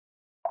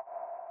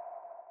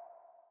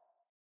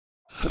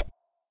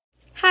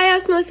Hi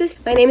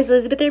Osmosis, my name is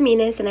Elizabeth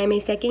Hermines and I'm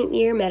a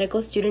second-year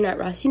medical student at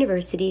Ross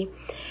University.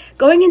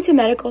 Going into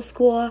medical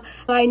school,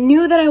 I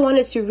knew that I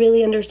wanted to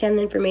really understand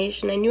the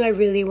information. I knew I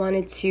really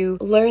wanted to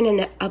learn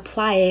and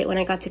apply it when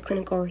I got to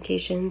clinical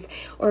rotations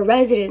or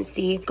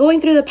residency.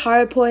 Going through the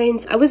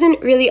PowerPoints, I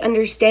wasn't really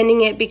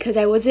understanding it because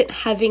I wasn't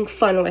having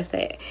fun with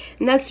it.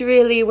 And that's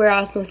really where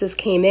Osmosis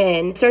came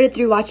in. I started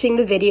through watching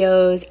the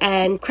videos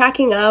and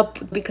cracking up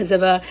because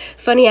of a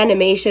funny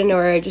animation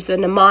or just a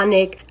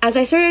mnemonic. As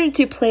I started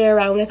to play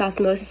around with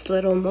Osmosis a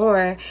little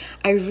more,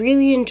 I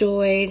really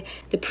enjoyed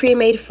the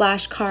pre-made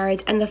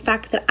flashcards and the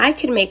fact that I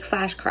could make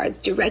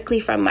flashcards directly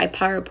from my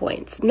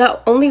PowerPoints.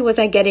 Not only was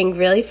I getting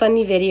really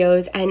funny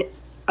videos and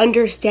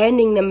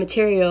understanding the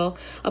material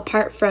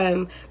apart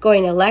from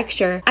going to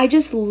lecture, I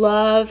just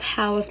love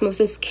how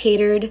Osmosis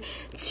catered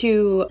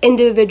to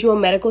individual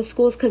medical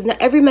schools because not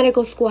every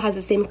medical school has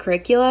the same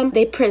curriculum.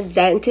 They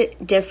present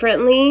it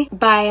differently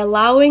by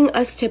allowing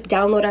us to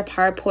download our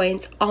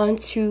PowerPoints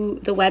onto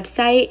the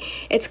website.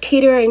 It's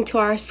catering to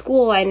our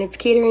school and it's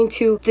catering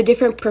to the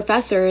different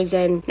professors,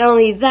 and not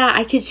only that,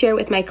 I could share it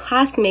with my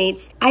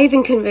classmates. I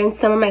even convinced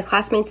some of my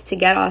classmates to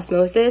get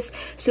Osmosis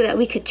so that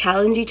we could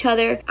challenge each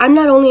other. I'm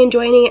not only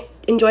enjoying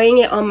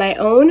it on my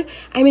own,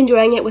 I'm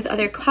enjoying it with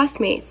other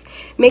classmates.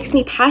 It makes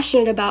me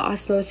passionate about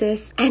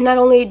Osmosis, and not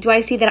only do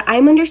I see that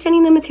I'm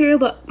understanding the material,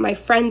 but my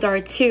friends are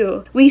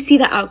too. We see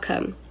the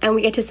outcome and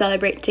we get to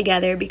celebrate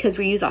together because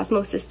we use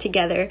Osmosis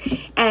together,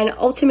 and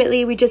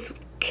ultimately we just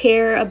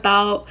care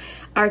about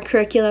our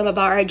curriculum,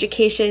 about our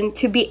education,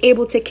 to be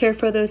able to care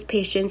for those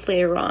patients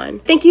later on.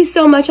 Thank you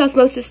so much,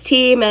 Osmosis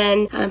team,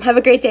 and have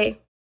a great day.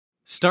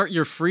 Start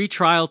your free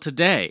trial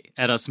today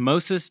at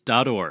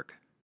osmosis.org.